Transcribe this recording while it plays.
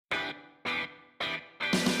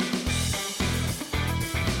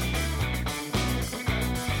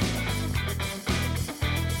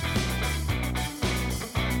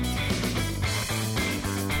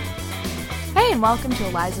and welcome to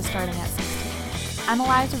Eliza Starting at 16. I'm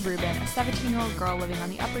Eliza Rubin, a 17-year-old girl living on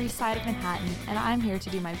the Upper East Side of Manhattan, and I'm here to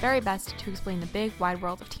do my very best to explain the big, wide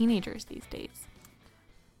world of teenagers these days.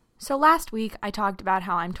 So last week, I talked about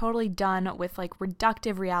how I'm totally done with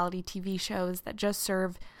reductive reality TV shows that just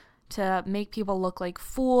serve to make people look like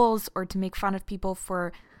fools or to make fun of people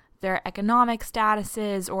for their economic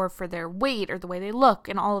statuses or for their weight or the way they look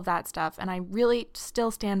and all of that stuff, and I really still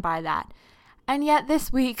stand by that. And yet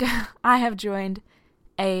this week, I have joined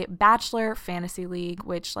a Bachelor Fantasy League,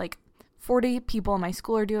 which 40 people in my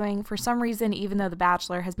school are doing. For some reason, even though The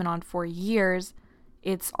Bachelor has been on for years,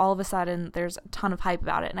 it's all of a sudden, there's a ton of hype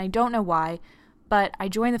about it. And I don't know why, but I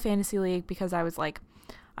joined the Fantasy League because I was I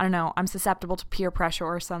don't know, I'm susceptible to peer pressure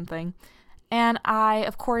or something. And I,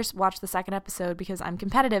 of course, watched the second episode because I'm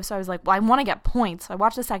competitive. So I was well, I want to get points. So I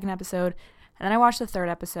watched the second episode, and then I watched the third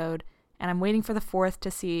episode. And I'm waiting for the fourth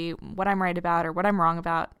to see what I'm right about or what I'm wrong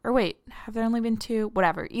about. Or wait, have there only been two?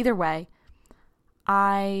 Whatever. Either way,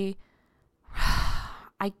 I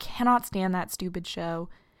cannot stand that stupid show.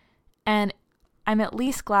 And I'm at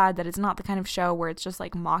least glad that it's not the kind of show where it's just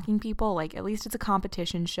mocking people. At least it's a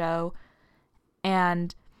competition show.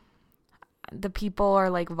 And the people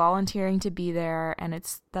are volunteering to be there, and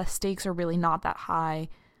the stakes are really not that high.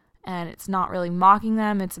 And it's not really mocking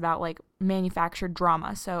them. It's about manufactured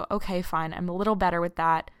drama. So, okay, fine. I'm a little better with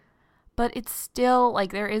that. But it's still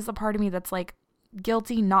there is a part of me that's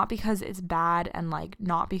guilty, not because it's bad and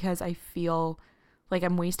not because I feel like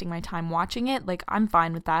I'm wasting my time watching it. I'm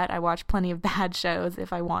fine with that. I watch plenty of bad shows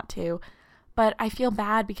if I want to. But I feel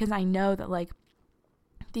bad because I know that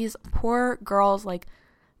these poor girls,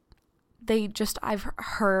 I've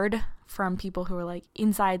heard from people who are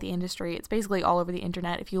inside the industry. It's basically all over the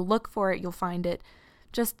internet. If you look for it, you'll find it.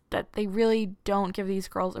 Just that they really don't give these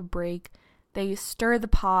girls a break. They stir the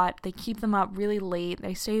pot. They keep them up really late.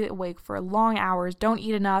 They stay awake for long hours, don't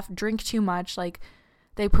eat enough, drink too much.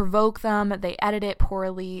 They provoke them. They edit it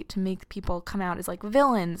poorly to make people come out as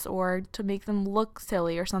villains or to make them look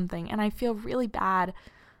silly or something. And I feel really bad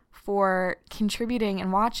for contributing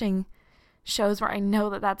and watching shows where I know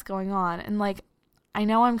that that's going on. And I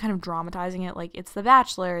know I'm kind of dramatizing it. It's The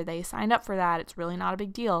Bachelor. They signed up for that. It's really not a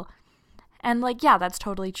big deal. And yeah, that's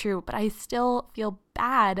totally true. But I still feel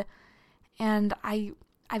bad. And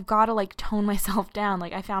I've got to tone myself down.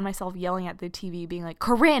 I found myself yelling at the TV being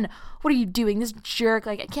Corinne, what are you doing? This jerk.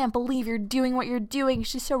 I can't believe you're doing what you're doing.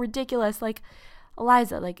 She's so ridiculous.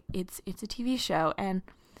 Eliza, it's a TV show. And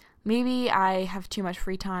maybe I have too much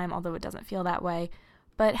free time, although it doesn't feel that way.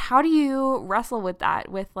 But how do you wrestle with that?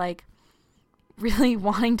 With really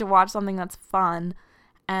wanting to watch something that's fun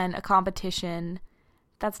and a competition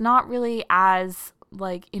that's not really as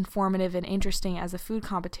informative and interesting as a food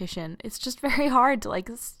competition. It's just very hard to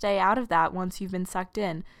stay out of that once you've been sucked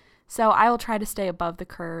in. So I will try to stay above the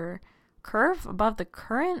curve, above the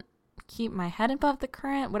current, keep my head above the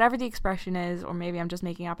current, whatever the expression is, or maybe I'm just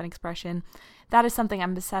making up an expression. That is something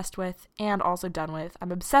I'm obsessed with and also done with.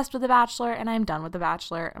 I'm obsessed with The Bachelor and I'm done with The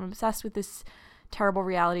Bachelor. I'm obsessed with this terrible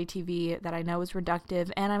reality TV that I know is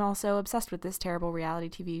reductive, and I'm also obsessed with this terrible reality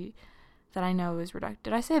TV that I know is reductive.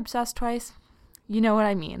 Did I say obsessed twice? You know what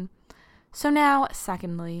I mean. So now,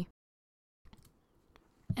 secondly,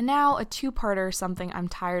 and now a two-parter, something I'm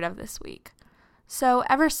tired of this week. So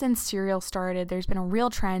ever since Serial started, there's been a real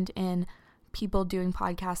trend in people doing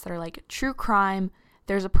podcasts that are true crime.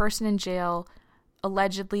 There's a person in jail.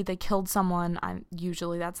 Allegedly, they killed someone.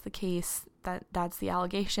 Usually that's the case. That's the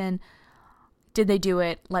allegation. Did they do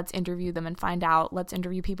it? Let's interview them and find out. Let's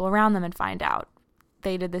interview people around them and find out.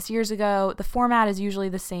 They did this years ago. The format is usually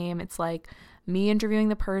the same. It's me interviewing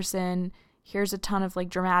the person. Here's a ton of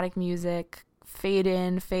dramatic music, fade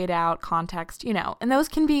in, fade out, context, and those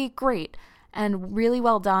can be great and really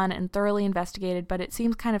well done and thoroughly investigated, but it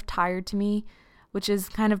seems kind of tired to me, which is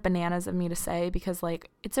kind of bananas of me to say because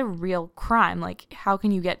it's a real crime. How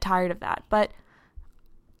can you get tired of that? But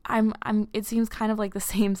it seems kind of the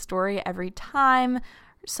same story every time,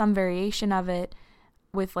 some variation of it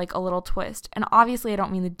with a little twist. And obviously I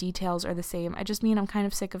don't mean the details are the same. I just mean I'm kind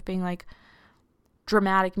of sick of being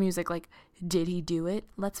dramatic music. Did he do it?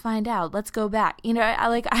 Let's find out. Let's go back.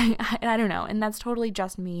 I don't know. And that's totally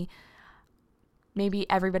just me. Maybe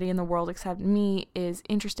everybody in the world except me is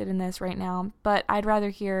interested in this right now, but I'd rather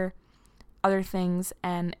hear other things.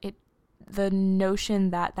 And the notion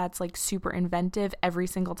that that's super inventive every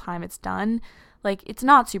single time it's done, it's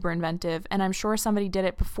not super inventive. And I'm sure somebody did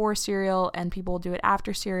it before Serial and people will do it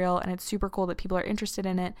after Serial, and it's super cool that people are interested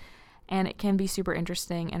in it. and it can be super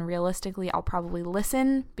interesting, and realistically I'll probably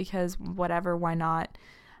listen because whatever, why not?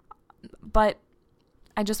 But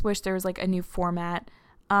I just wish there was like a new format.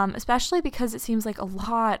 especially because it seems like a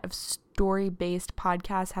lot of story-based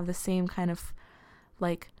podcasts have the same kind of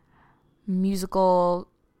like musical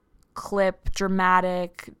clip,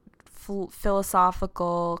 dramatic,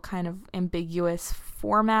 philosophical, kind of ambiguous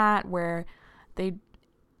format where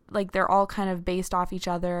they're all kind of based off each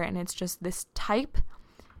other, and it's just this type.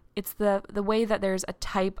 It's the way that there's a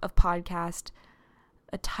type of podcast,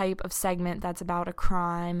 a type of segment that's about a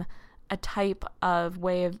crime, a type of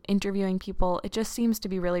way of interviewing people. It just seems to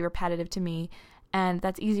be really repetitive to me, and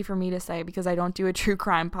that's easy for me to say because I don't do a true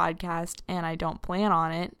crime podcast and I don't plan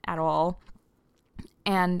on it at all.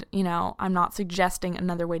 And, I'm not suggesting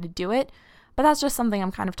another way to do it, but that's just something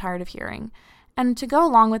I'm kind of tired of hearing. And to go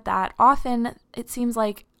along with that, often it seems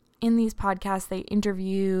like in these podcasts they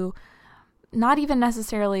interview not even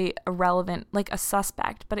necessarily a relevant, like a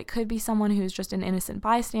suspect, but it could be someone who's just an innocent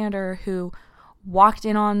bystander who walked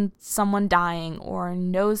in on someone dying or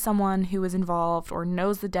knows someone who was involved or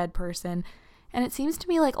knows the dead person. And it seems to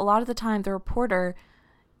me like a lot of the time the reporter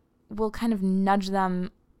will kind of nudge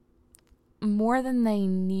them more than they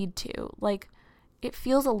need to. Like, it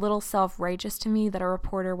feels a little self-righteous to me that a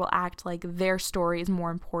reporter will act like their story is more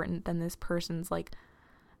important than this person's like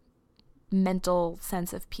mental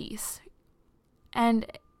sense of peace. And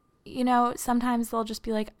sometimes they'll just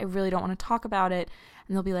be like, I really don't want to talk about it,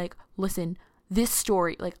 and they'll be like, listen, this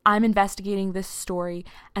story, like, I'm investigating this story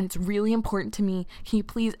and it's really important to me, can you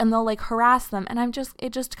please? And they'll like harass them, and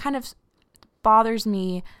it just kind of bothers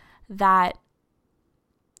me that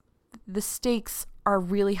the stakes are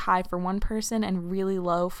really high for one person and really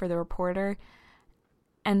low for the reporter,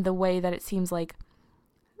 and the way that it seems like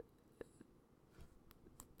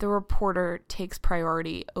the reporter takes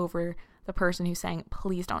priority over the person who's saying,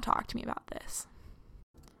 please don't talk to me about this.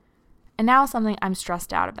 And now something I'm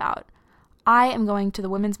stressed out about. I am going to the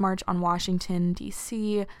Women's March on Washington,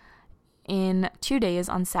 D.C. in 2 days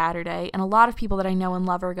on Saturday, and a lot of people that I know and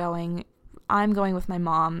love are going. I'm going with my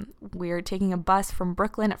mom. We're taking a bus from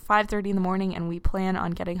Brooklyn at 5:30 in the morning, and we plan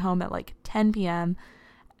on getting home at like 10 p.m.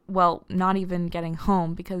 Well, not even getting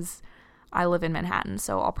home because I live in Manhattan,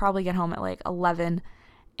 so I'll probably get home at like 11,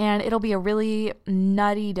 and it'll be a really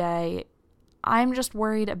nutty day. I'm just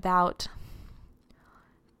worried about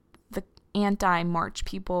the anti-march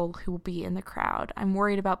people who will be in the crowd. I'm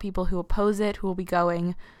worried about people who oppose it, who will be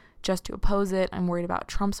going just to oppose it. I'm worried about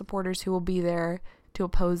Trump supporters who will be there to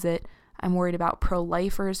oppose it. I'm worried about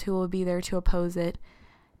pro-lifers who will be there to oppose it.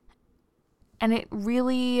 And it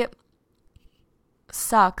really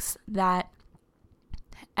sucks that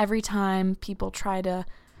every time people try to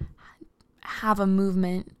have a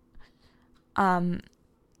movement,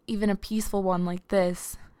 even a peaceful one like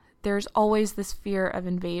this, there's always this fear of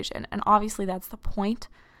invasion. And obviously that's the point.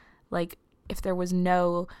 Like, if there was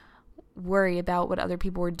no worry about what other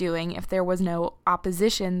people were doing, if there was no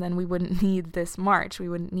opposition, then we wouldn't need this march. We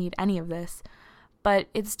wouldn't need any of this. But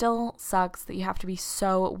it still sucks that you have to be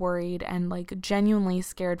so worried and like genuinely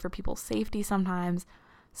scared for people's safety sometimes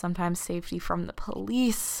safety from the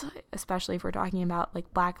police, especially if we're talking about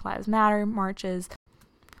like Black Lives Matter marches.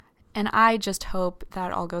 And I just hope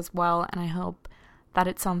that all goes well, and I hope that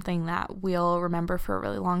it's something that we'll remember for a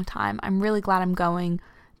really long time. I'm really glad I'm going,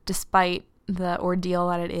 despite the ordeal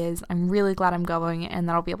that it is. I'm really glad I'm going, and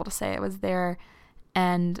that I'll be able to say I was there,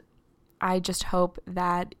 and I just hope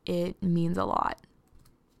that it means a lot.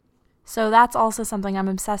 So that's also something I'm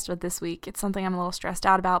obsessed with this week. It's something I'm a little stressed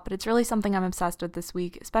out about, but it's really something I'm obsessed with this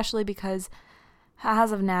week, especially because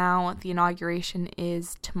as of now, the inauguration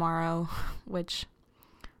is tomorrow, which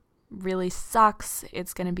really sucks.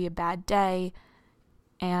 It's going to be a bad day,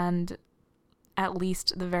 and at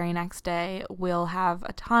least the very next day we'll have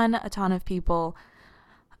a ton of people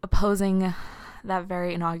opposing that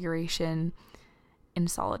very inauguration in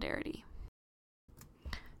solidarity.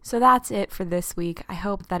 So that's it for this week. I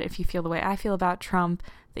hope that if you feel the way I feel about Trump,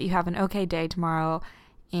 that you have an okay day tomorrow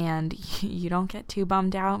and you don't get too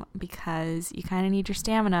bummed out, because you kind of need your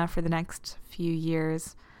stamina for the next few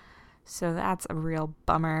years. So that's a real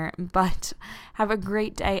bummer, but have a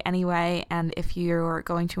great day anyway. And if you're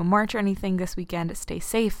going to a march or anything this weekend, stay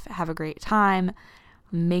safe, have a great time,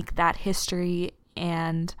 make that history,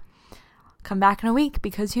 and come back in a week,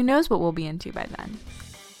 because who knows what we'll be into by then.